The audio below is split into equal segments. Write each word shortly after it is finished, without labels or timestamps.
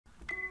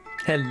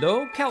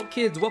Hello, Calc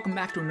kids! Welcome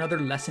back to another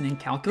lesson in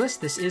calculus.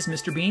 This is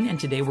Mr. Bean, and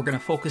today we're going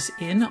to focus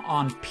in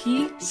on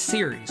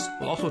p-series.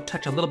 We'll also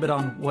touch a little bit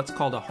on what's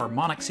called a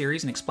harmonic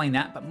series and explain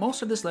that, but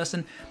most of this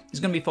lesson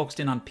is going to be focused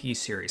in on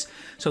p-series.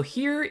 So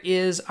here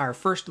is our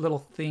first little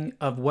thing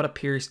of what a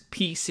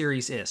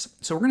p-series is.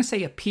 So we're going to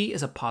say a p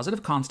is a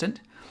positive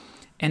constant,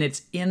 and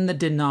it's in the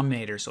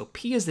denominator. So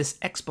p is this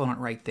exponent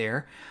right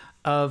there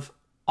of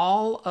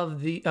all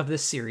of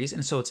this series,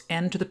 and so it's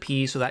n to the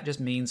p, so that just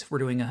means if we're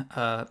doing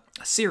a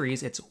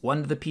series, it's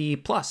 1 to the p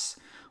plus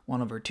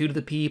 1 over 2 to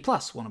the p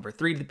plus 1 over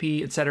 3 to the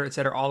p,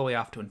 etc., all the way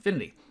off to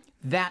infinity.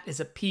 That is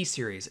a p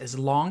series, as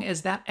long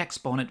as that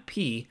exponent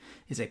p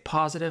is a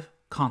positive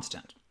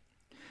constant.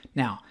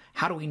 Now,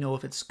 how do we know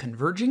if it's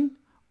converging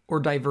or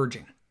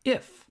diverging?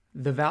 If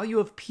the value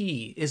of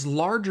p is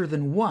larger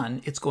than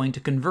 1, it's going to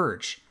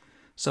converge.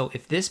 So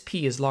if this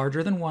p is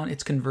larger than 1,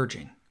 it's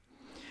converging.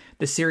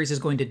 The series is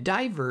going to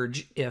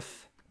diverge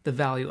if the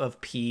value of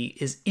p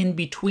is in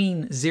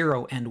between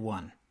 0 and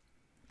 1.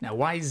 Now,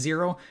 why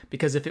 0?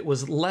 Because if it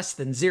was less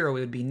than 0, it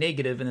would be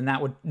negative, and then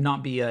that would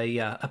not be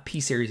a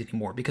p-series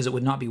anymore, because it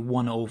would not be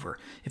 1 over.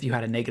 If you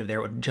had a negative there,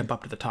 it would jump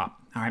up to the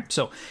top. All right,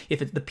 so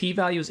if the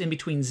p-value is in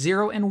between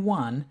 0 and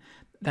 1,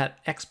 that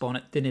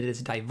exponent, then it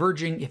is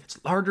diverging. If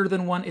it's larger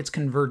than 1, it's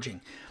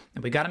converging.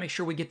 And we got to make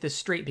sure we get this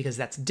straight, because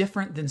that's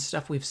different than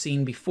stuff we've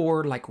seen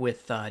before, like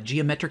with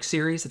geometric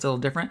series. It's a little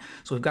different.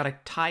 So we've got to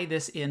tie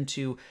this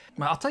into,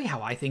 well, I'll tell you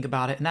how I think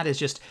about it. And that is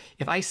just,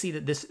 if I see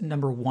that this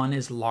number 1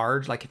 is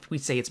large, like if we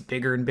say it's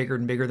bigger and bigger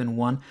and bigger than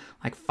 1,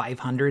 like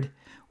 500,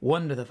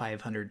 1 to the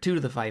 500, 2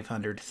 to the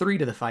 500, 3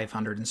 to the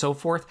 500, and so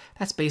forth,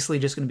 that's basically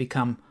just going to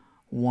become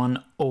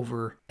 1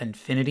 over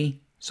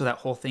infinity. So that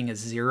whole thing is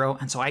 0.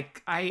 And so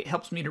it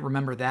helps me to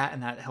remember that,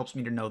 and that helps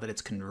me to know that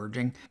it's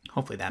converging.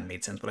 Hopefully that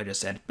made sense what I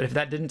just said. But if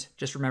that didn't,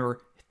 just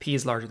remember p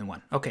is larger than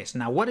 1. Okay, so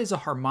now what is a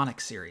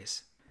harmonic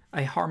series?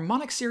 A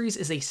harmonic series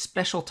is a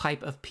special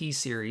type of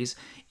p-series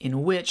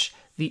in which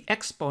the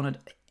exponent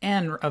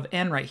of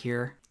n right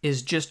here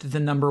is just the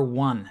number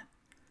 1.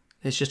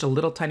 It's just a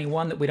little tiny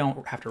 1 that we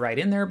don't have to write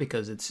in there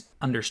because it's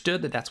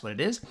understood that that's what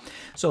it is.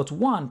 So it's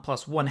 1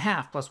 plus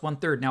 1/2 plus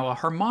 1/3. Now a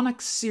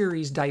harmonic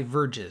series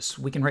diverges.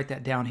 We can write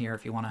that down here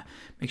if you want to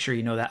make sure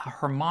you know that. A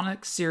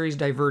harmonic series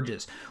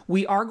diverges.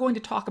 We are going to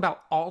talk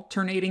about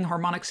alternating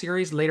harmonic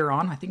series later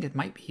on. I think it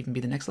might even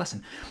be the next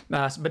lesson.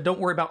 But don't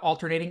worry about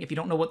alternating. If you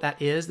don't know what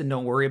that is, then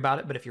don't worry about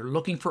it. But if you're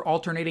looking for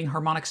alternating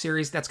harmonic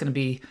series, that's going to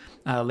be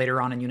later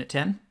on in Unit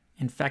 10.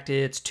 In fact,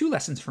 it's 2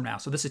 lessons from now.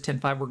 So this is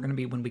 10.5. We're going to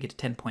be when we get to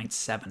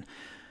 10.7.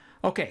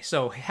 Okay,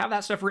 so have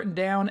that stuff written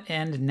down,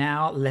 and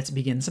now let's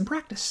begin some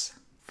practice.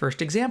 First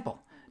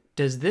example,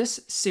 does this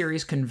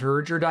series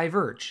converge or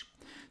diverge?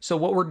 So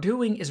what we're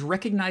doing is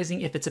recognizing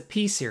if it's a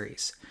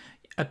p-series.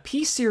 A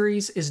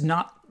p-series is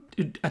not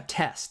a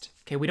test.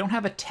 Okay, we don't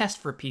have a test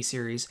for a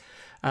p-series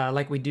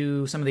like we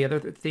do some of the other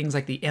things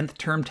like the nth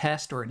term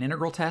test or an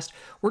integral test.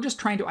 We're just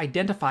trying to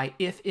identify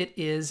if it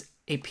is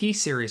a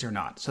p-series or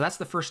not. So that's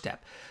the first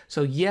step.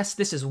 So yes,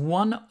 this is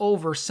 1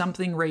 over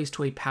something raised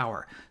to a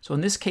power. So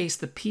in this case,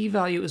 the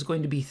p-value is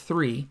going to be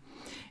 3.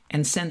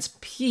 And since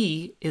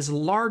p is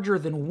larger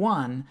than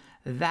 1,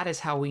 that is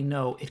how we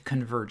know it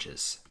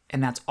converges.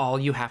 And that's all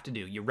you have to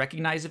do. You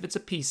recognize if it's a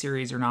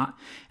p-series or not.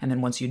 And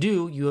then once you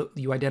do,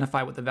 you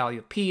identify what the value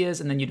of p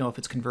is, and then you know if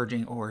it's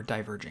converging or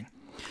diverging.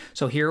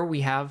 So here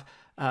we have,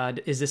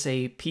 is this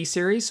a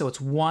p-series? So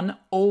it's 1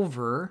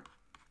 over,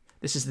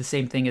 this is the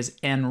same thing as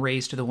n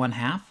raised to the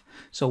 1/2.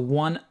 So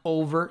 1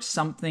 over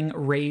something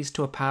raised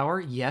to a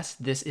power. Yes,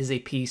 this is a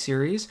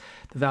p-series.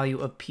 The value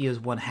of p is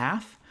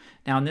 1/2.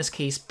 Now in this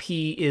case,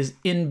 p is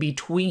in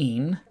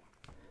between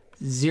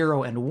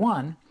 0 and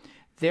 1.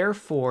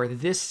 Therefore,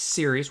 this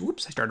series,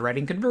 whoops, I started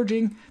writing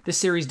converging. This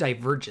series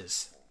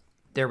diverges.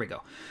 There we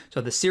go. So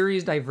the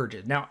series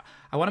diverges. Now,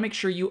 I want to make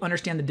sure you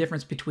understand the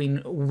difference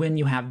between when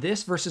you have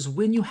this versus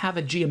when you have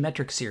a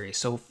geometric series.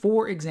 So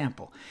for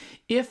example,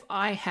 if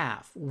I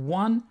have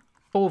 1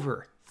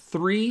 over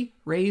 3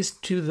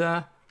 raised to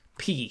the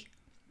p,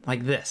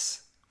 like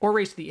this, or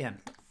raised to the n.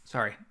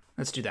 Sorry,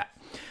 let's do that.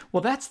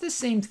 Well, that's the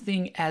same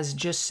thing as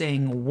just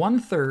saying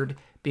 1/3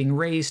 being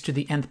raised to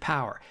the nth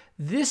power.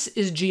 This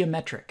is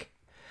geometric.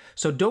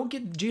 So don't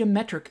get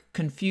geometric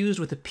confused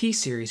with a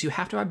p-series. You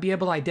have to be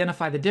able to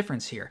identify the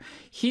difference here.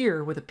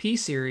 Here, with a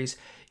p-series,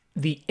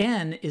 the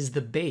n is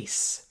the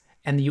base,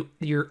 and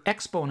your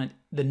exponent,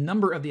 the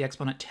number of the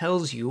exponent,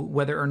 tells you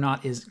whether or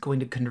not is going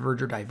to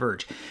converge or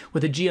diverge.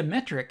 With a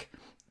geometric,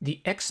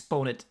 the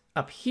exponent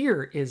up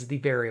here is the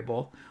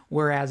variable,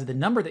 whereas the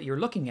number that you're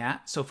looking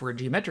at, so for a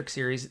geometric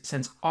series,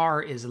 since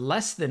r is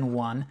less than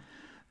 1,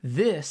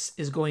 this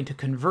is going to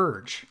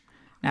converge.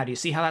 Now, do you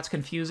see how that's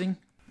confusing?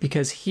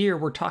 Because here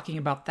we're talking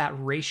about that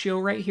ratio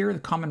right here. The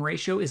common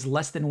ratio is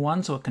less than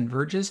 1, so it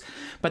converges.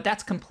 But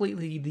that's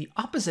completely the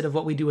opposite of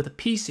what we do with a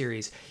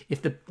p-series.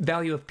 If the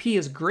value of p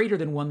is greater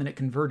than 1, then it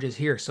converges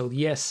here. So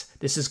yes,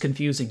 this is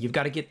confusing. You've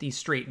got to get these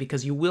straight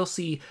because you will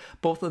see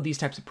both of these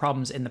types of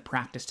problems in the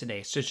practice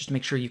today. So just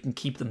make sure you can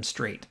keep them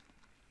straight.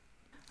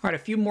 All right,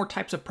 a few more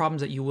types of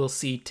problems that you will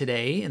see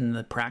today in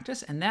the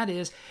practice, and that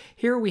is,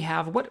 here we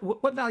have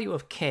what value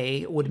of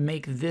k would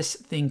make this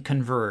thing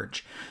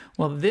converge?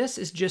 Well, this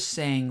is just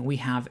saying we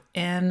have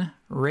n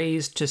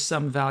raised to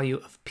some value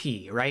of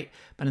p, right?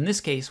 But in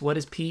this case, what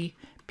is p?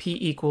 P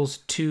equals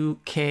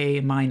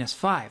 2k minus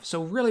 5.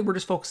 So really, we're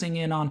just focusing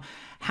in on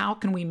how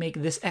can we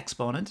make this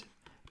exponent,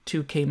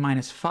 2k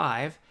minus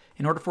 5,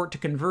 in order for it to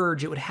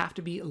converge, it would have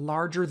to be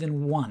larger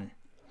than 1.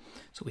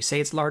 So we say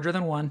it's larger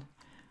than 1,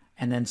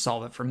 and then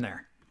solve it from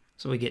there.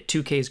 So we get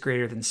 2k is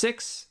greater than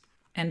 6,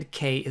 and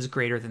k is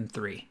greater than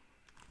 3.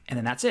 And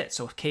then that's it.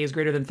 So if k is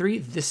greater than 3,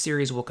 this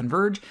series will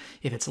converge.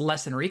 If it's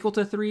less than or equal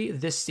to 3,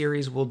 this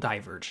series will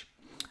diverge.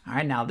 All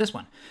right, now this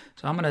one.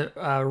 So I'm going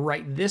to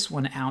write this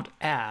one out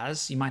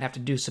as, you might have to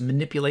do some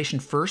manipulation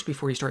first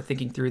before you start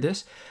thinking through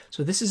this.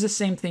 So this is the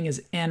same thing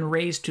as n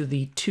raised to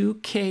the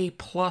 2k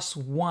plus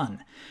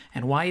 1.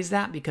 And why is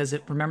that? Because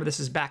remember, this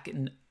is back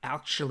in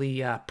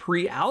actually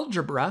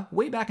pre-algebra,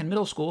 way back in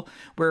middle school,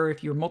 where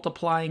if you're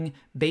multiplying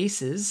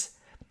bases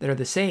that are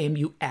the same,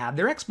 you add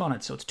their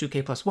exponents. So it's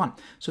 2k plus 1.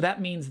 So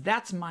that means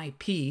that's my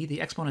p,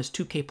 the exponent is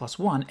 2k plus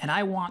 1, and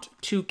I want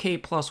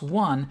 2k plus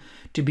 1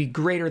 to be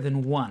greater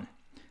than 1.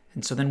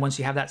 And so then once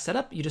you have that set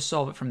up, you just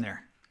solve it from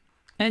there.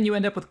 And you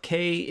end up with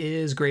k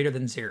is greater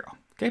than 0.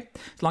 Okay?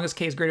 As long as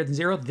k is greater than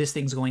 0, this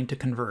thing's going to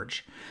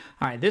converge.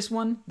 All right, this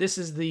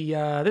is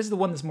the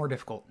one that's more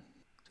difficult.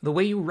 The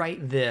way you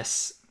write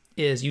this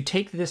is you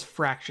take this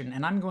fraction,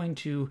 and I'm going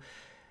to,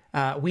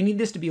 we need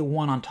this to be a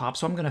 1 on top,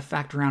 so I'm going to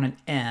factor out an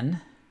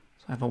n.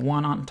 So I have a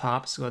 1 on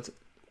top, so it's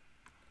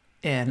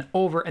n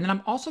over, and then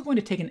I'm also going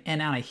to take an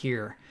n out of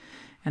here.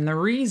 And the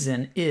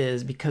reason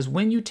is because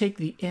when you take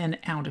the n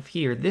out of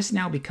here, this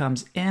now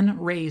becomes n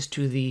raised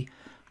to the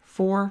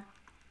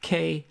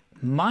 4k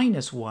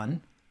minus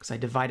 1, because I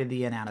divided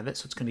the n out of it,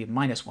 so it's going to be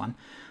minus 1,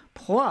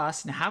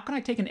 plus, now how can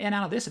I take an n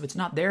out of this if it's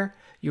not there?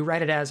 You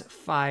write it as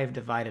 5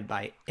 divided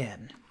by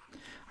n. All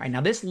right,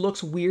 now this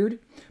looks weird,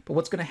 but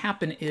what's going to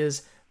happen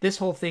is this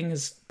whole thing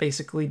is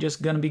basically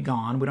just going to be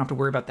gone. We don't have to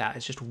worry about that.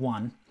 It's just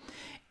 1.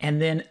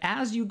 And then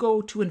as you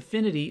go to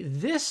infinity,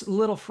 this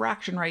little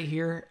fraction right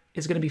here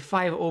is going to be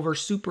 5 over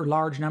super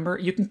large number.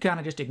 You can kind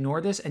of just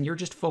ignore this, and you're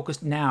just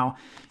focused now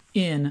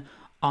in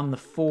on the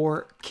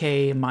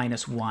 4k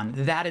minus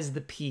 1. That is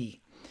the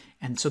p.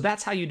 And so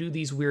that's how you do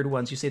these weird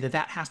ones. You say that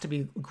that has to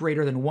be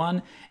greater than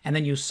 1, and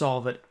then you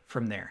solve it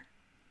from there.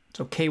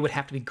 So k would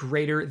have to be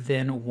greater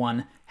than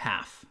 1/2.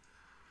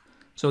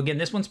 So again,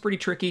 this one's pretty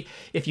tricky.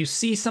 If you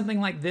see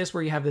something like this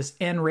where you have this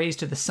n raised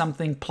to the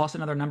something plus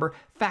another number,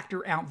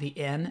 factor out the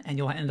n and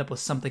you'll end up with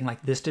something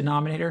like this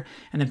denominator.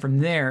 And then from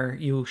there,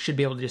 you should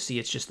be able to just see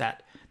it's just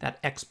that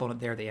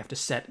exponent there that you have to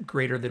set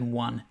greater than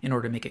 1 in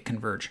order to make it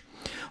converge.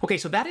 Okay,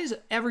 so that is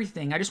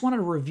everything. I just wanted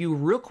to review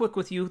real quick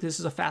with you. This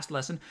is a fast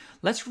lesson.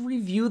 Let's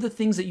review the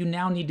things that you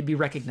now need to be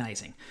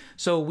recognizing.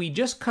 So we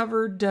just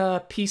covered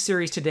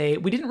p-series today.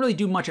 We didn't really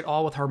do much at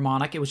all with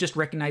harmonic. It was just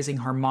recognizing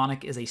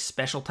harmonic is a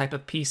special type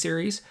of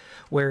p-series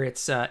where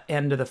it's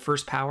n to the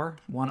first power,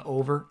 1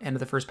 over n to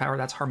the first power.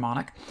 That's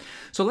harmonic.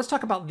 So let's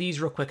talk about these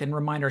real quick and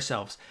remind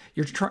ourselves.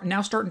 You're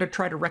now starting to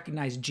try to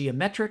recognize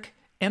geometric,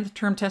 nth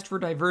term test for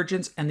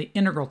divergence, and the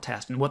integral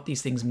test, and what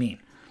these things mean.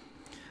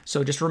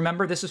 So just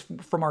remember, this is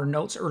from our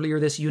notes earlier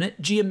this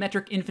unit.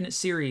 Geometric infinite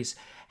series.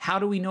 How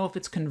do we know if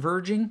it's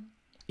converging?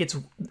 It's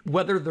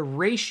whether the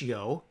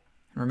ratio,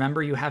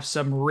 remember you have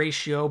some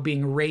ratio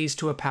being raised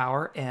to a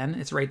power, n,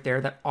 it's right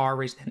there, that r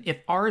raised to n. If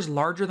r is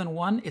larger than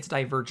 1, it's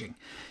diverging.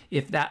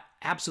 If that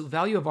absolute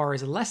value of r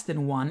is less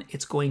than 1,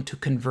 it's going to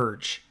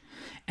converge.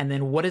 And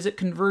then what is it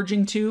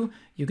converging to?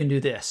 You can do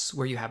this,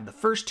 where you have the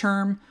first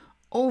term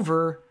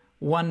over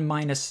 1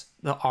 minus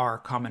the r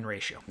common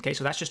ratio. Okay,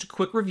 so that's just a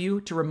quick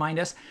review to remind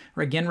us.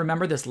 Or again,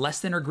 remember this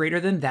less than or greater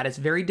than, that is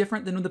very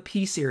different than the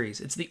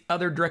p-series. It's the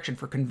other direction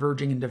for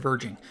converging and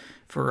diverging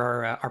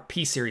for our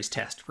p-series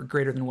test, for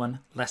greater than 1,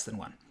 less than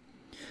 1.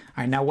 All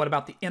right, now what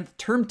about the nth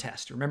term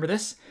test? Remember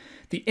this?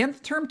 The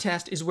nth term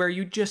test is where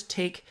you just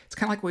take, it's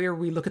kind of like where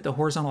we look at the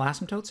horizontal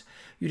asymptotes.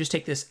 You just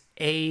take this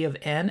a of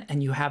n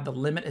and you have the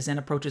limit as n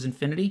approaches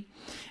infinity.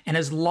 And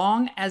as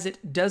long as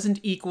it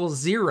doesn't equal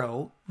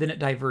 0, then it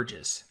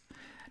diverges.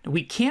 Now,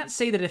 we can't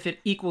say that if it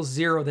equals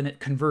 0, then it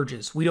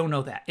converges. We don't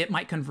know that. It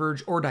might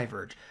converge or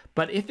diverge.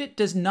 But if it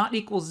does not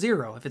equal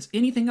 0, if it's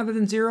anything other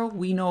than 0,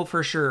 we know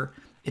for sure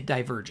it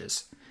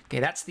diverges.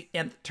 Okay, that's the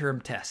nth term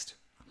test.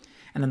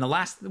 And then the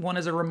last one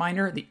is a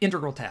reminder, the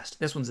integral test.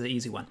 This one's the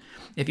easy one.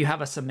 If you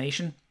have a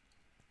summation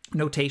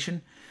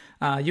notation,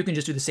 you can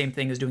just do the same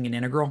thing as doing an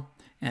integral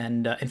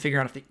and figure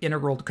out if the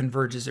integral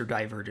converges or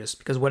diverges.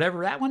 Because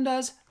whatever that one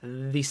does,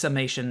 the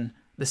summation,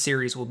 the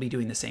series will be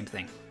doing the same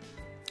thing.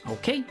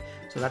 Okay,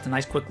 so that's a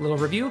nice quick little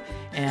review,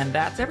 and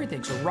that's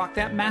everything. So rock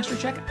that master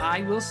check.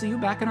 I will see you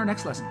back in our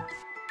next lesson.